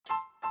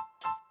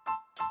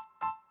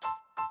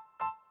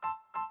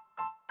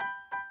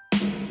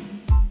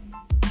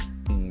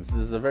This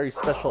is a very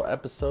special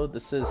episode.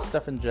 This is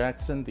Stephen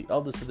Jackson, the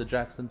eldest of the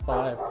Jackson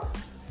 5.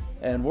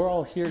 And we're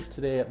all here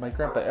today at my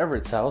Grandpa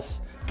Everett's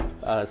house,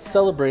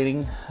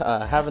 celebrating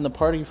having the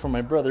party for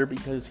my brother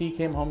because he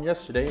came home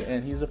yesterday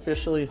and he's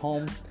officially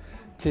home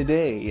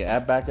today,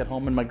 back at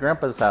home in my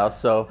grandpa's house.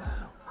 So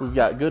we've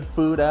got good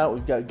food out,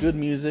 we've got good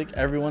music,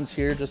 everyone's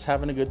here just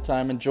having a good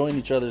time, enjoying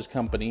each other's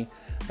company.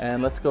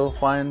 And let's go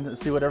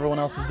see what everyone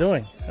else is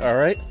doing. All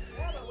right.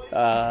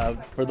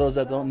 For those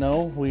that don't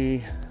know,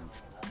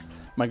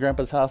 my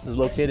grandpa's house is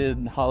located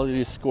in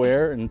Hollywood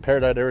Square in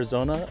Paradise,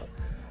 Arizona,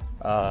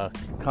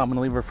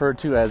 commonly referred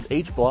to as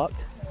H Block.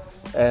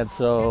 And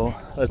so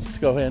let's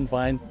go ahead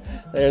and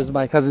there's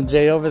my cousin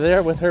Jay over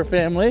there with her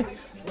family.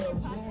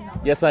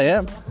 Yes, I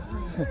am.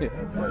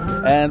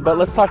 But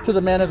let's talk to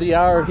the man of the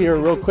hour here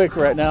real quick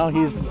right now.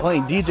 He's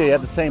playing DJ at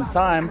the same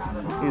time.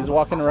 He's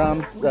walking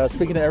around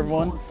speaking to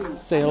everyone.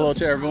 Say hello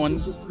to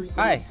everyone.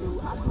 Hi.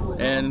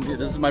 And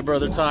this is my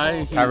brother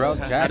Ty. Tyrell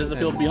Jackson. How does it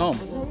feel to be home?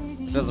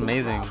 It feels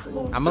amazing.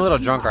 I'm a little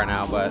drunk right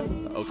now, but...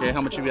 Okay, how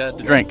much have you had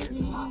to drink?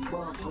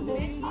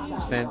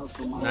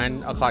 Since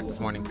 9 o'clock this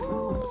morning.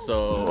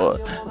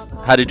 So,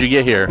 how did you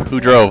get here?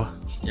 Who drove?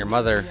 Your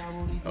mother.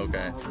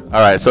 Okay. All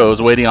right, so it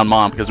was waiting on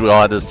Mom because we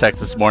all had this text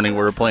this morning.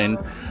 We were playing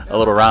a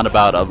little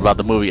roundabout about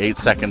the movie 8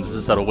 Seconds.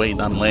 Instead of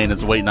waiting on Lane,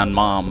 it's waiting on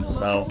Mom.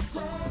 So,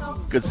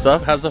 good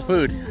stuff. How's the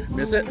food?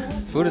 Miss it?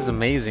 Food is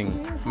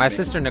amazing. My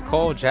sister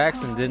Nicole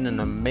Jackson did an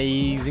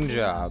amazing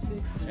job.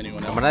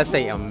 Anyone else? And when I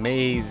say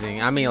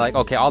amazing, I mean like,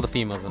 okay, all the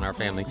females in our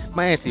family.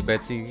 My auntie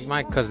Betsy,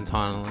 my cousin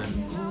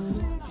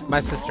Tonalyn,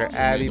 my sister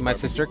Abby, my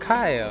sister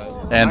Kaya.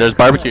 And there's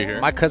barbecue here.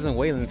 My cousin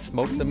Waylon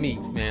smoked the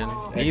meat, man.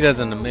 He does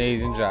an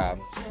amazing job.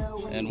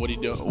 And what are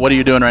you doing? What are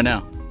you doing right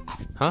now?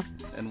 Huh?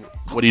 And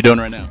what are you doing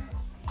right now?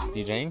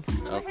 DJing.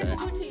 Okay.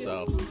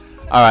 So,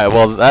 all right.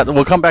 Well,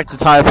 we'll come back to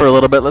Ty for a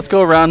little bit. Let's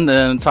go around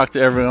and talk to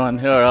everyone.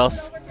 Who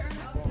else?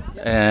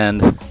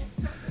 And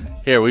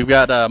here we've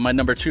got my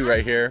number 2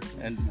 right here.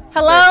 And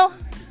hello.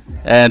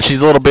 And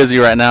she's a little busy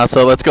right now,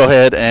 so let's go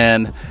ahead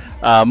and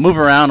move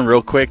around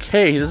real quick.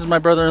 Hey, this is my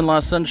brother-in-law,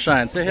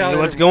 Sunshine. Say hi. Hey,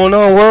 what's going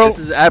on, world? This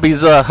is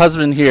Abby's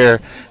husband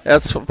here.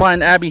 Let's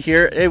find Abby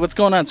here. Hey, what's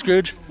going on,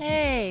 Scrooge?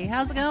 Hey,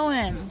 how's it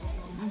going?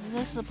 Is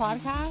this the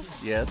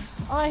podcast?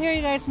 Yes. Oh, I hear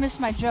you guys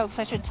missed my jokes.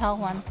 I should tell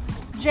one.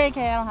 JK,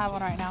 I don't have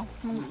one right now.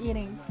 I'm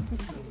eating.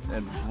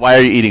 And why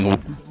are you eating?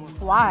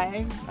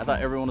 Why? I thought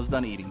everyone was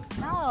done eating.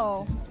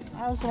 No.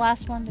 I was the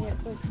last one to get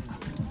food.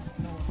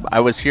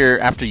 I was here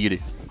after you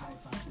did.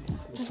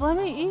 Just let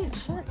me eat.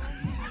 Shit.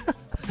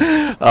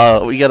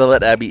 We got to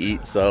let Abby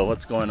eat, so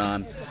what's going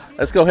on?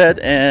 Let's go ahead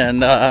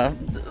and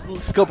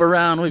scope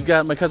around. We've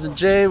got my cousin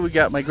Jay. We've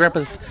got my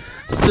grandpa's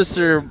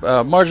sister,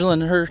 Marjorie,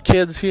 and her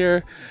kids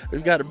here.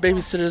 We've got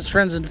babysitters,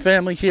 friends, and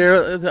family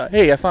here.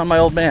 Hey, I found my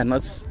old man.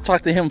 Let's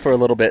talk to him for a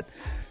little bit.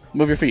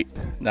 Move your feet.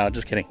 No,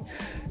 just kidding.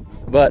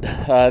 But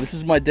this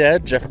is my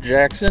dad, Jeff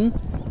Jackson,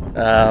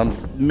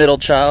 middle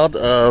child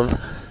of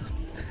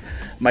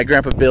my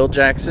grandpa Bill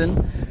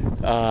Jackson.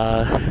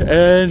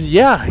 And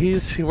yeah,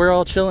 we're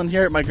all chilling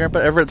here at my grandpa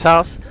Everett's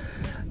house.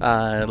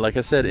 Like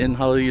I said, in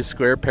Hollywood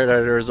Square,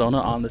 Paradise, Arizona,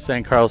 on the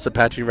San Carlos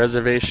Apache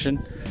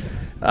Reservation.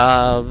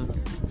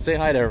 Say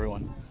hi to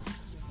everyone.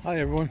 Hi,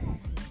 everyone.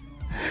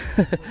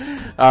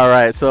 All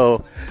right,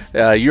 so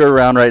you're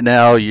around right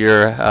now.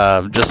 You're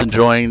just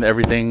enjoying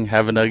everything,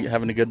 having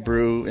a good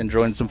brew,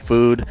 enjoying some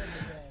food.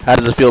 How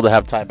does it feel to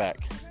have Ty back?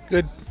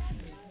 Good.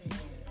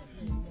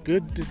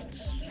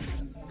 It's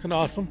kind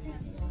of awesome.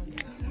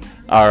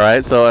 All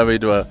right, so I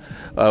mean,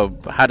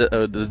 how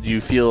do you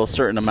feel a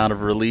certain amount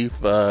of relief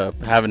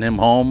having him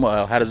home?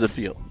 How does it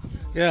feel?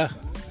 Yeah,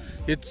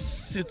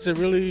 it's a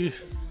really,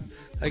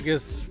 I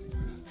guess,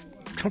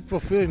 comfortable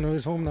feeling when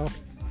he's home now.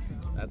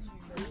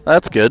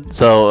 That's good.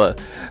 So,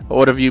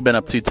 what have you been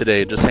up to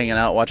today? Just hanging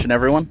out, watching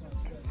everyone?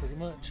 Pretty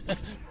much.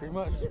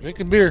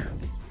 Drinking beer.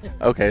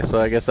 Okay, so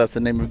I guess that's the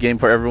name of the game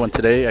for everyone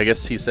today. I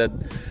guess he said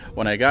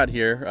when I got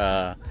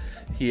here,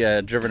 he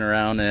had driven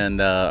around and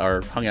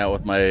or hung out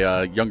with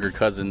my younger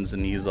cousins,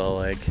 and he's all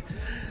like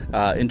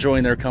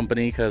enjoying their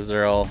company because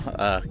they're all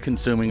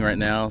consuming right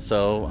now.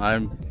 So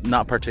I'm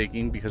not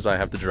partaking because I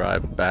have to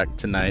drive back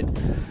tonight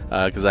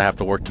because I have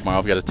to work tomorrow.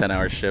 I've got a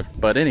 10-hour shift.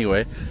 But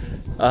anyway,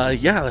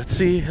 yeah, let's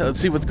see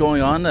what's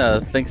going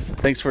on.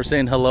 Thanks for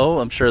saying hello.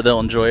 I'm sure they'll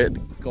enjoy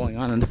it going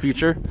on in the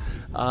future.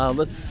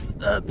 Let's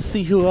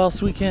see who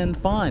else we can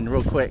find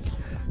real quick.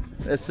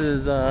 This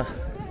is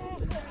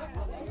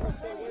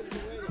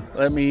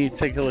let me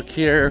take a look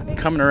here.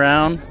 Coming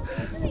around.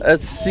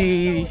 Let's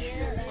see.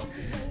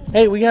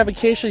 Hey, we have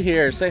Acacia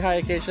here. Say hi,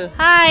 Acacia.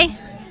 Hi.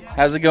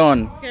 How's it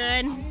going?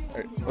 Good.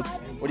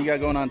 What do you got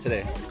going on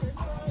today?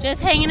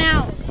 Just hanging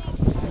out.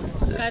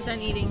 Got done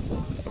eating.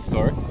 Of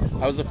course.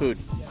 How's the food?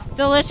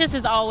 Delicious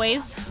as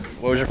always.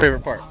 What was your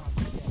favorite part?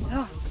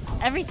 Oh,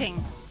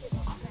 everything.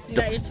 You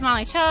got your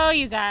tamale cho,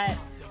 you got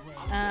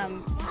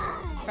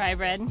fry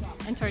bread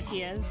and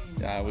tortillas.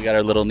 We got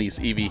our little niece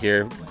Evie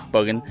here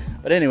bugging.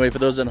 But anyway, for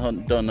those that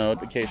don't know,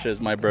 Acacia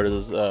is my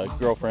brother's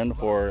girlfriend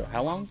for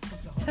how long?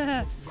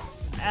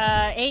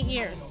 8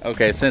 years.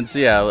 Okay, since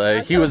he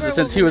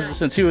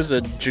was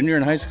a junior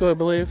in high school, I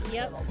believe.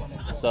 Yep.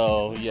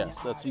 So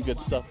yes, that's some good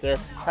stuff there.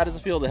 How does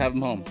it feel to have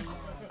him home?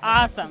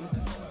 Awesome.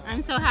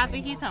 I'm so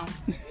happy he's home.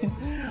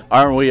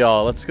 Aren't we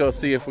all? Let's go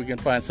see if we can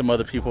find some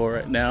other people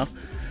right now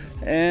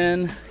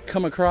and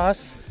come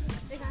across.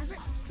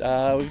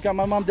 We've got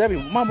my mom, Debbie.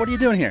 Mom, what are you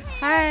doing here?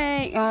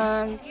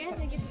 Hi,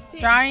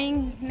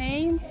 drawing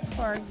names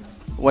for.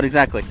 What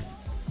exactly?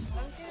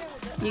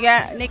 You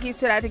got Nikki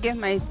said I had to give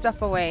my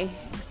stuff away.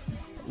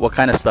 What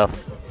kind of stuff?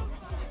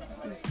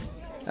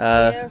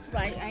 Just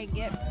like I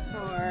get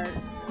for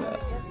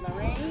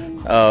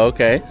Lorraine. Oh,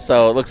 okay.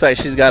 So it looks like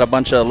she's got a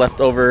bunch of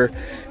leftover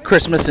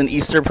Christmas and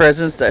Easter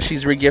presents that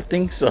she's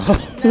regifting. So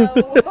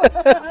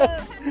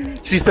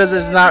she says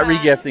it's not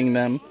regifting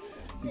them,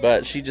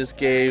 but she just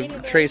gave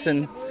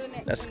Trayson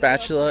a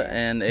spatula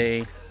and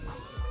a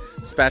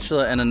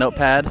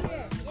notepad.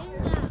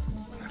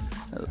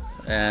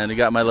 And we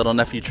got my little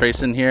nephew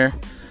Trayson here.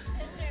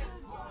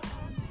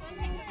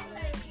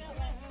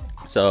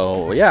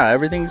 So yeah,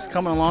 everything's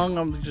coming along.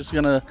 I'm just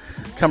gonna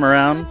come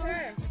around.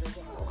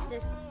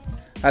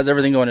 How's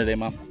everything going today,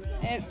 Mom?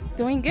 It's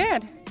doing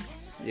good.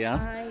 Yeah.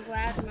 I'm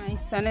glad my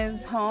son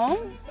is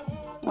home.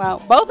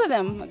 Well, both of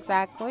them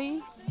exactly.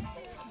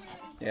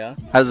 Yeah.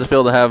 How does it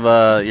feel to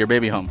have your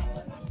baby home?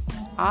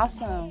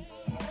 Awesome.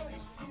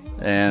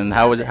 And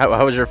how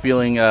was your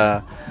feeling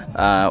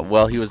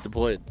while he was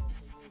deployed?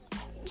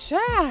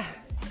 I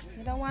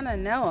don't want to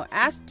know.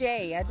 Ask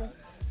Jay.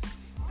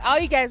 All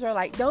you guys are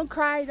like, don't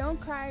cry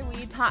when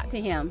you talk to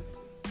him.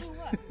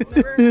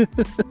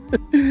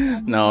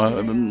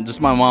 No, just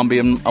my mom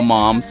being a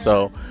mom,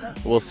 so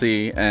we'll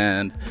see.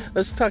 And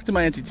let's talk to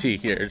my Auntie T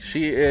here.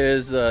 She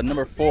is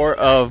number 4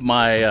 of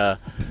my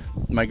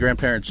my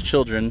grandparents'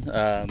 children.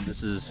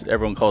 This is,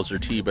 everyone calls her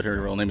T, but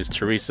her real name is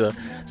Teresa.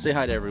 Say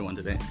hi to everyone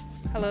today.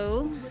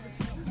 Hello.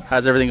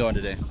 How's everything going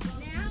today?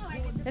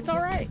 It's all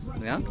right.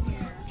 Yeah?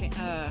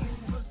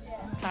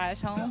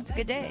 Ty's home. It's a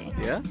good day.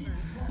 Yeah?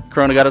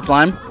 Corona got its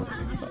lime?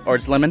 Or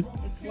its lemon?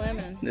 It's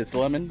lemon. It's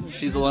lemon?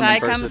 She's a lemon Ty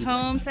person. comes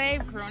home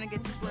safe. Corona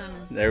gets his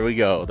lemon. There we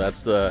go.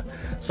 That's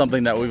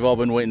something that we've all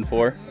been waiting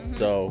for.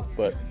 So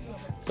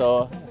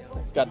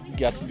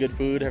got some good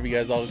food. Have you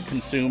guys all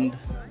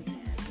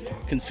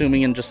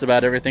consuming in just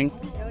about everything?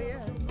 Hell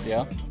yeah.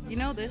 Yeah? You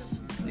know this.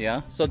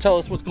 Yeah? So tell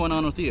us what's going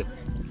on with you.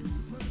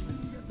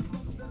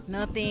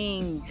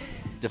 Nothing.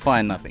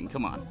 Define nothing.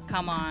 Come on.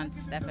 Come on,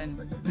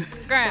 Stefan.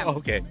 Scram.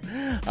 Okay.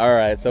 All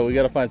right. So we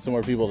got to find some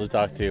more people to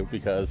talk to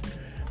because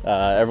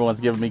everyone's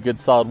giving me good,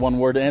 solid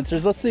one-word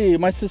answers. Let's see.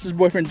 My sister's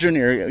boyfriend,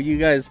 Junior. You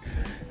guys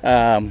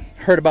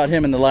heard about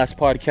him in the last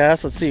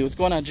podcast. Let's see. What's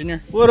going on,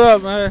 Junior? What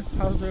up, man?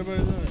 How's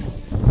everybody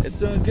doing? It's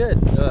doing good.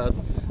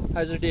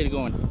 How's your day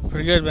going?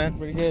 Pretty good, man.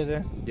 Pretty good,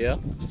 yeah. Yeah?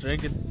 Just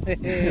drinking.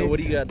 What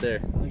do you got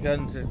there? I got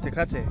into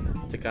Tecate.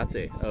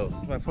 Tecate. Oh.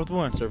 My fourth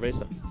one.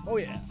 Cerveza. Oh,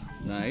 yeah.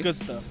 Nice. Good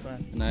stuff,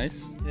 man.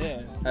 Nice.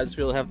 Yeah. How's it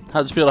feel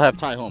to have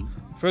Ty home?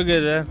 Pretty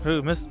good, man.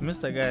 Pretty miss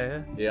that guy,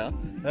 yeah. Yeah?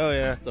 Oh,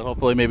 yeah. So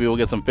hopefully maybe we'll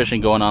get some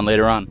fishing going on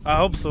later on. I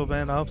hope so,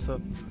 man. I hope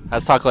so.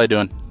 How's Taklai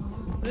doing?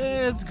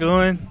 Yeah, it's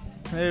going.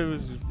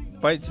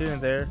 It bites here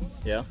and there.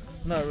 Yeah?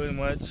 Not really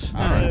much.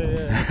 All right.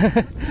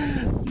 Yeah.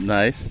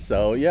 Nice.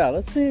 So yeah,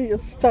 let's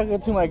talk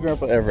to my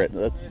Grandpa Everett.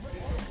 That's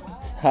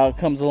how it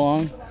comes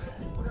along.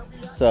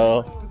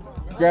 So,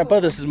 Grandpa,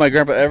 this is my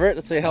Grandpa Everett.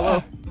 Let's say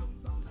hello.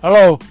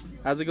 Hello.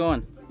 How's it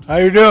going? How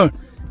you doing?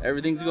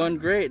 Everything's going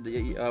great.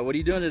 What are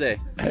you doing today?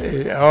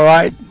 Hey, all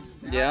right.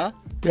 Yeah?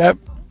 Yep.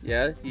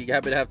 Yeah? You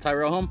happy to have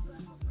Tyrell home?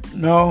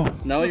 No.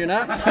 No, you're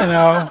not?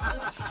 No.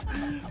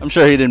 I'm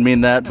sure he didn't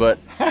mean that, but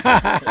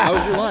how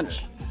was your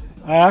lunch?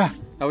 Huh?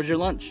 How was your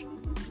lunch?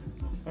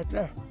 What's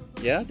that?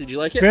 Yeah? Did you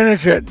like it?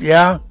 Finish it.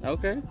 Yeah.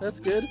 Okay, that's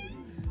good.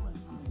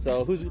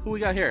 So who we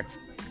got here?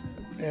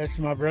 That's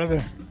my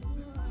brother.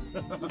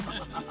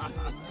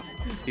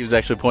 He was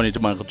actually pointing to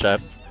my Uncle Chap.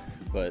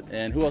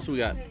 And who else we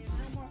got?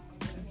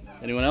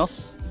 Anyone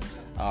else?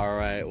 All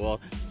right.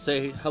 Well,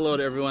 say hello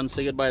to everyone.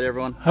 Say goodbye to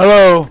everyone.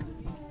 Hello.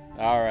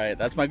 All right.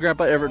 That's my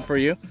Grandpa Everett for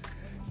you.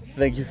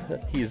 Thank you.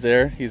 He's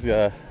there. He's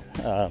got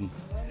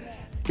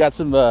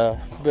some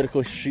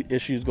medical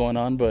issues going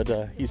on,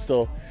 but he's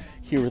still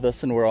here with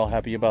us, and we're all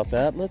happy about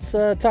that. Let's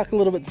talk a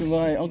little bit to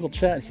my Uncle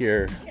Chat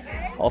here,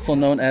 also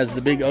known as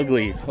the Big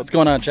Ugly. What's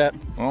going on, Chat?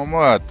 Not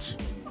much.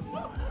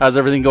 How's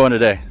everything going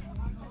today?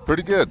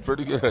 Pretty good,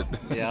 pretty good.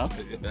 Yeah?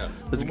 Yeah.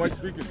 Who am I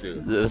speaking to?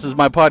 This is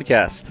my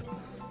podcast.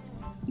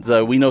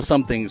 So we know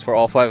some things for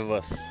all 5 of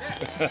us.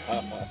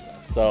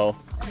 So.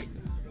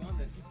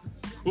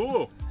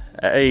 Cool.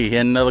 Hey,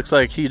 and it looks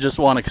like he just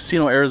won a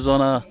Casino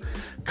Arizona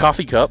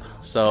coffee cup,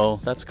 so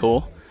that's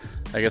cool.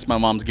 I guess my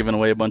mom's giving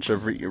away a bunch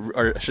of,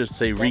 or I should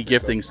say,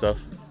 re-gifting stuff.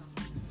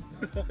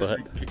 But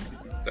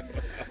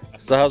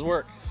so how's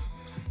work?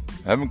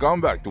 I haven't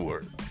gone back to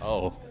work.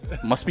 Oh,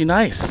 must be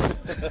nice.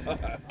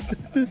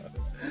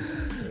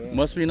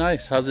 Must be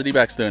nice. How's the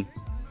D-backs doing?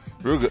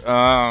 Real good.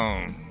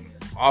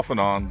 Off and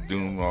on,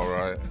 doing all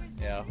right.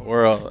 Yeah,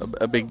 we're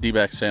a big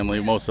D-backs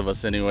family, most of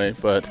us anyway.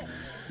 But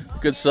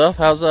Good stuff.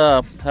 How's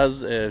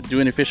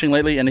doing any fishing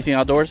lately? Anything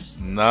outdoors?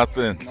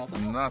 Nothing.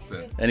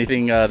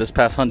 Anything this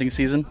past hunting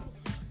season?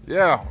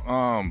 Yeah,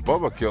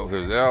 Bubba killed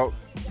his out,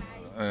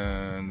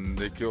 and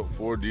they killed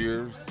 4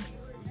 deers.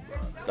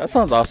 That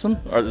sounds awesome.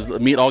 Is the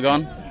meat all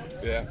gone?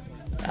 Yeah.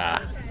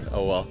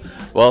 Oh well.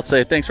 Well,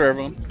 say thanks for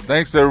everyone.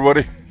 Thanks,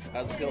 everybody.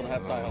 How's it feel to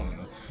have Ty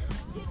home?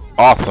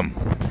 Awesome.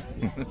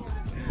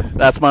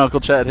 That's my Uncle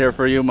Chad here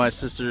for you, my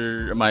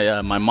sister,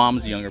 my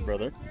mom's younger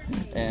brother.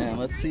 And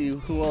let's see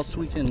who else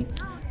we can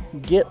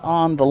get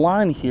on the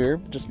line here,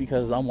 just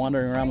because I'm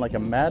wandering around like a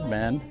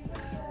madman.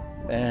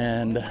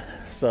 And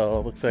so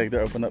it looks like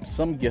they're opening up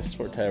some gifts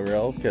for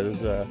Tyrell,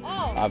 because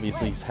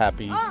obviously he's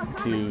happy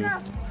to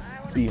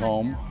be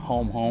home.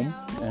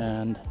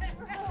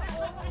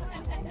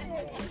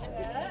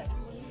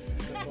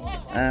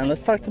 And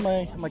let's talk to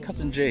my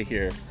cousin Jay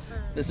here.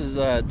 This is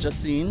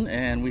Justine,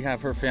 and we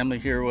have her family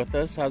here with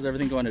us. How's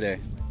everything going today?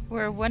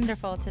 We're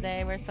wonderful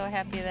today. We're so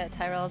happy that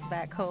Tyrell's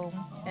back home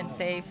and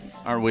safe.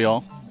 Aren't we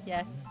all?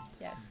 Yes.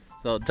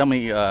 So tell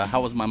me,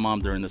 how was my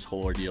mom during this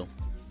whole ordeal?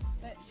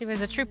 She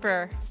was a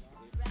trooper.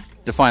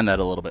 Define that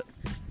a little bit.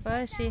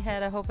 Well, she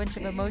had a whole bunch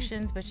of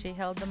emotions, but she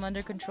held them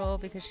under control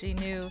because she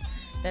knew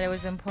that it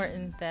was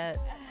important that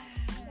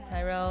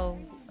Tyrell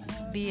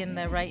be in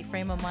the right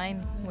frame of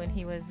mind when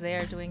he was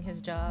there doing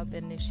his job,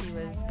 and if she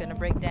was going to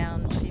break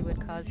down, she would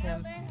cause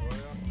him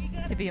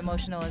to be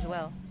emotional as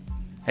well.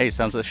 Hey,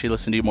 sounds like she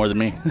listened to you more than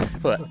me.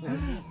 But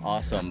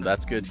awesome,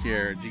 that's good to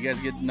hear. Did you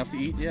guys get enough to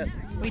eat yet?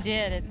 We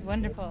did. It's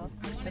wonderful.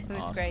 The food's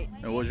Awesome. great.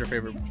 And what was your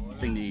favorite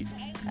thing to eat?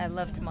 I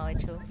love tamale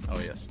chul. Oh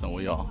yes, don't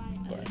we all?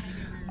 But,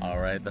 all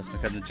right, that's my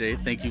cousin Jay.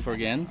 Thank you for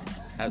again.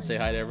 Say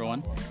hi to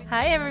everyone.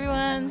 Hi,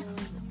 everyone.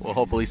 We'll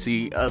hopefully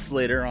see us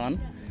later on.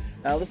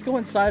 Let's go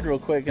inside real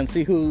quick and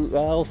see who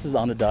else is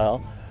on the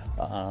dial.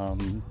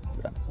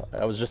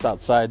 I was just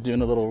outside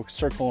doing a little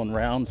circle and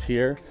rounds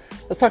here.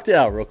 Let's talk to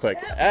Al real quick.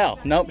 Al,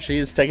 nope,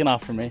 she's taking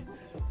off from me.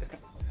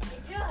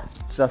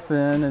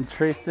 Justin and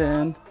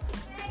Trayson.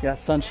 Got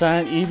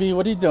Sunshine. Evie,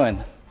 what are you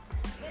doing?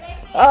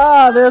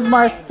 There's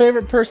my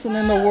favorite person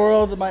in the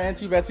world, my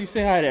Auntie Betsy.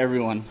 Say hi to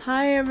everyone.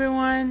 Hi,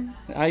 everyone.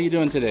 How you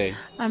doing today?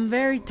 I'm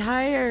very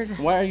tired.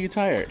 Why are you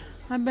tired?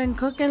 I've been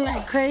cooking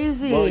like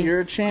crazy. Well,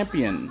 you're a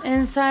champion.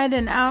 Inside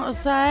and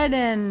outside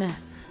and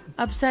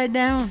upside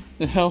down.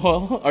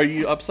 Well, are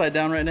you upside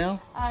down right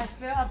now? I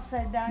feel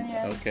upside down,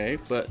 yes. Okay,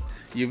 but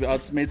you've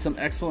made some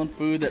excellent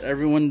food that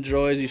everyone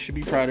enjoys. You should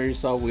be proud of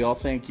yourself. We all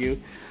thank you.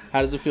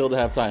 How does it feel to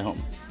have Ty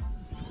home?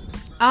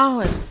 Oh,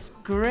 it's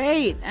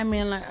great. I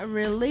mean, like a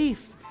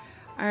relief.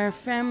 Our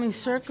family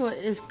circle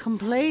is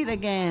complete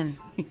again.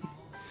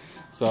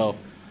 So,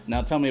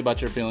 now tell me about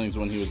your feelings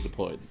when he was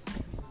deployed.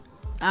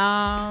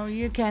 Oh,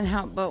 you can't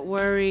help but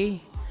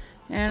worry,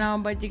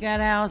 but you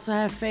gotta also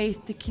have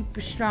faith to keep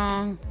you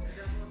strong.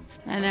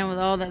 And then with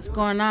all that's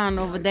going on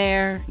over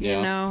there,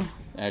 you know.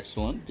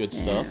 Excellent, good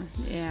stuff.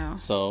 Yeah.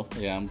 So,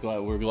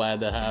 we're glad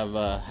to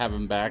have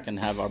him back and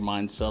have our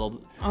minds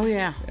settled. Oh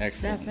yeah,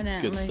 excellent. Definitely.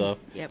 It's good stuff.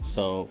 Yep.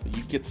 So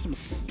you get some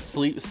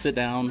sleep, sit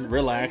down,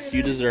 relax.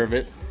 You deserve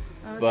it.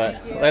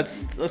 But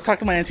let's talk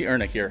to my Auntie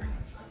Erna here.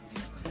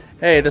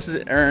 Hey, this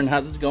is Erin.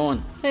 How's it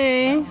going?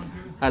 Hey.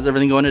 How's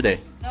everything going today?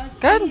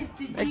 Good.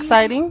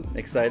 Exciting.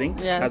 Exciting?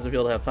 Yes. How's it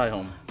feel to have Ty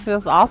home?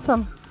 Feels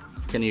awesome.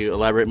 Can you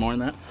elaborate more on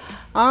that?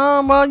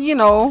 Well,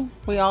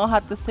 we all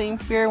had the same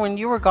fear when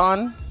you were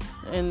gone,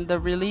 and the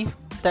relief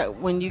that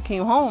when you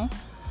came home.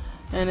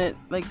 And it,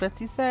 like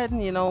Betsy said,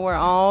 we're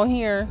all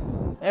here.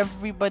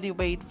 Everybody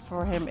wait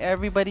for him.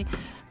 Everybody,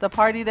 the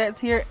party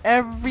that's here,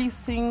 every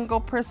single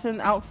person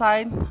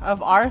outside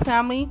of our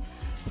family,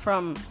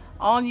 from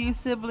all you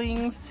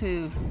siblings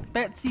to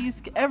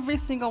Betsy's, every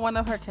single one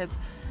of her kids,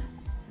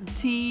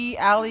 T,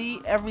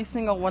 Allie, every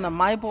single one of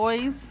my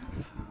boys,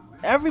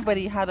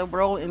 everybody had a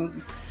role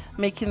in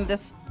making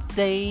this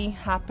day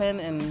happen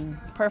and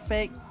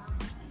perfect.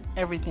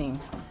 Everything.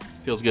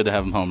 Feels good to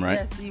have him home,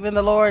 right? Yes, even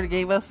the Lord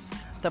gave us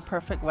the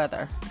perfect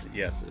weather.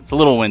 Yes, it's a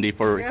little windy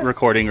for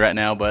recording right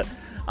now, but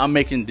I'm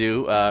making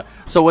do.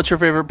 So what's your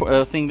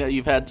favorite thing that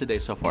you've had today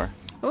so far?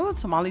 Oh,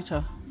 tamale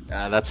chul.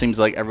 That seems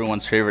like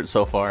everyone's favorite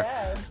so far.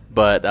 Yes.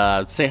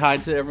 But say hi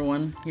to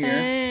everyone here.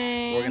 Hey.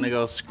 We're gonna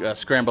go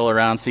scramble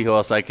around, see who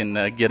else I can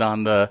get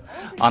on the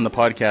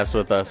podcast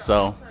with us.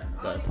 So,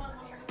 but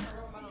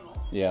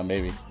yeah,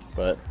 maybe.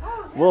 But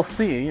we'll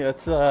see.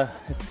 It's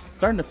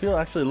starting to feel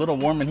actually a little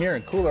warm in here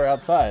and cooler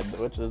outside,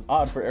 which is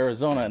odd for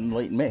Arizona in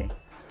late May.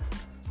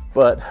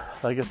 But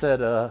like I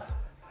said,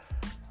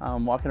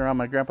 I'm walking around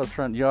my grandpa's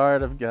front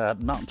yard. I've got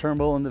Mount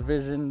Turnbull in the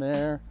vision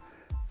there.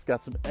 It's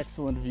got some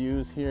excellent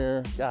views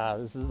here.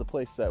 God, this is the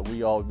place that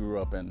we all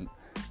grew up in.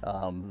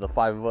 The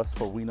 5 of us,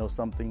 for we know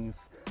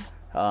somethings.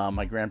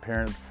 My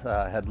grandparents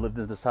had lived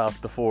in this house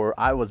before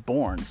I was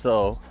born.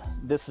 So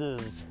this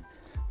is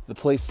the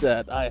place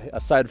that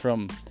aside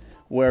from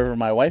wherever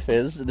my wife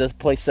is, this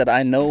place that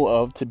I know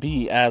of to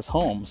be as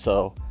home.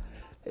 So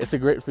it's a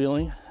great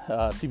feeling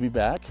to be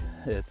back.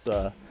 It's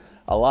a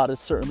lot has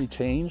certainly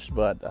changed,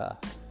 but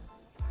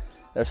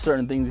there's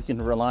certain things you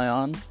can rely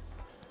on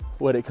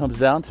when it comes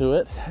down to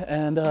it.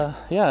 And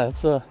yeah,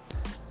 it's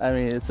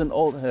an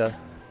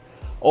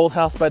old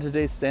house by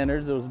today's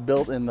standards. It was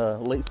built in the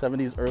late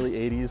 70s, early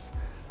 80s.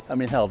 I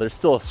mean, hell, there's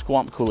still a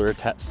swamp cooler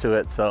attached to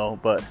it. So,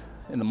 but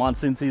in the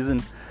monsoon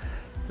season,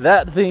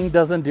 that thing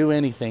doesn't do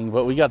anything.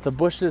 But we got the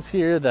bushes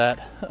here, that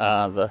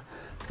the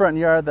front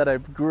yard that I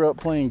grew up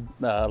playing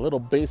little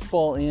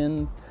baseball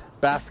in,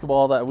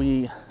 basketball that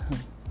we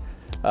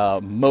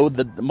mowed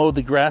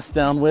the grass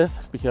down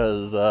with,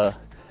 because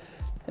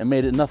it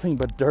made it nothing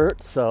but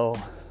dirt. So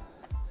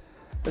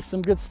it's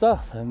some good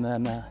stuff. And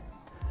then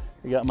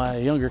we got my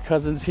younger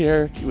cousins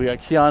here. We got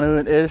Keanu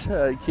and Ish,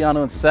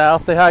 Keanu and Sal.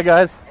 Say hi,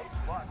 guys.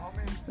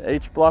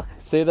 H block.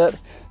 Say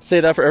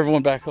that for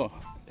everyone back home.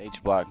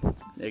 H block.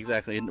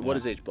 Exactly. What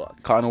is H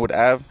block? Cottonwood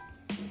Ave.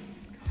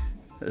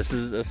 This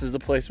is the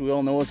place we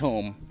all know is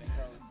home.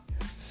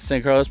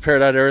 St. Carlos,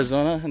 Paradise,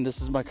 Arizona, and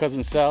this is my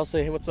cousin Sal.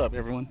 Say hey, what's up,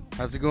 everyone?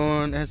 How's it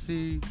going,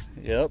 SC?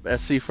 Yep,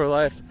 SC for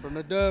life. From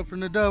the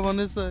dub on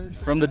this side.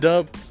 From the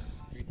dub.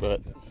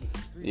 But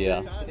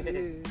yeah.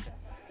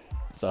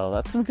 So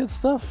that's some good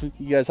stuff.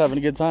 You guys having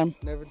a good time?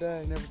 Never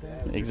die, never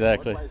die.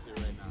 Exactly.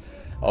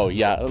 Oh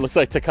yeah, it looks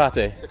like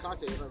Tecate.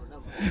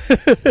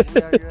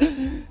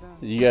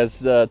 You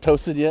guys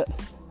toasted yet?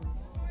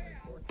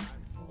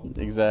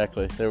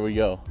 Exactly. There we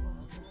go.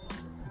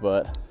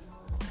 But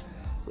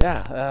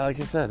yeah, like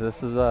I said,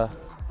 this is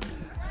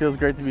feels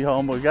great to be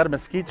home. We've got a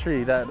mesquite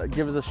tree that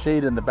gives us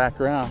shade in the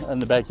background, in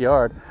the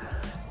backyard.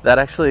 That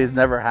actually has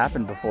never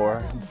happened before,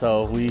 and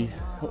so we've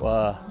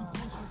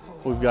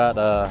got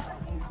a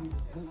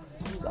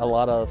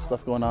lot of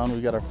stuff going on.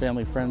 We've got our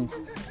family, friends,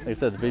 like I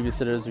said, the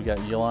babysitters. We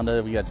got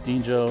Yolanda, we got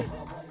Dinjo,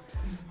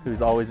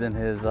 who's always in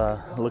his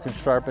looking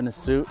sharp in his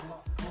suit.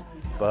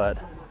 But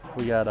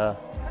we got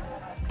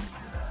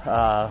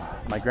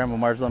my grandma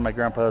Marjorie, my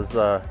grandpa's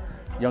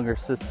younger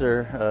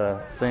sister,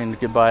 saying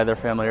goodbye. Their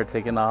family are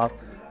taking off.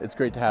 It's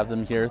great to have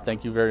them here.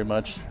 Thank you very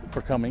much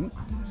for coming.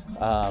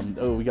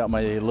 We got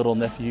my little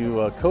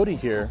nephew Cody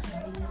here,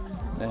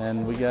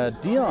 and we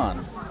got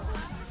Dion.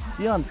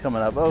 Dion's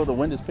coming up. Oh, the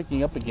wind is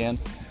picking up again,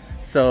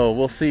 so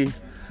we'll see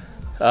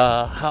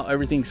how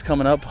everything's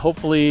coming up.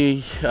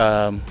 Hopefully,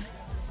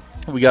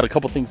 we got a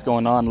couple things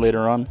going on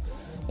later on,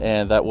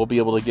 and that we'll be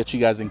able to get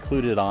you guys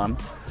included on.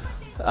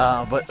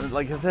 But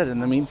like I said, in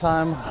the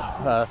meantime,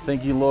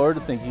 thank you, Lord.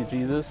 Thank you,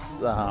 Jesus,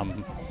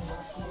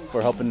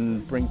 for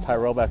helping bring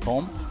Tyrell back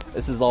home.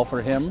 This is all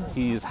for him.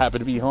 He's happy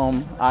to be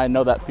home. I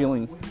know that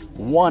feeling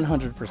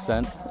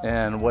 100%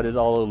 and what it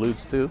all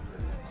alludes to.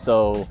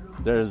 So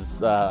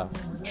there's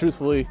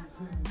truthfully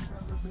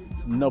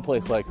no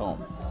place like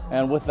home.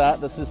 And with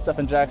that, this is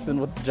Stephen Jackson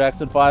with the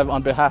Jackson 5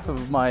 on behalf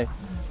of my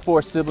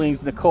 4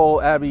 siblings,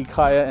 Nicole, Abby,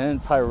 Kaya,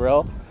 and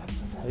Tyrell.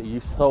 You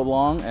so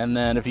long. And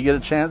then if you get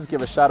a chance,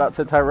 give a shout out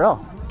to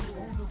Tyrell.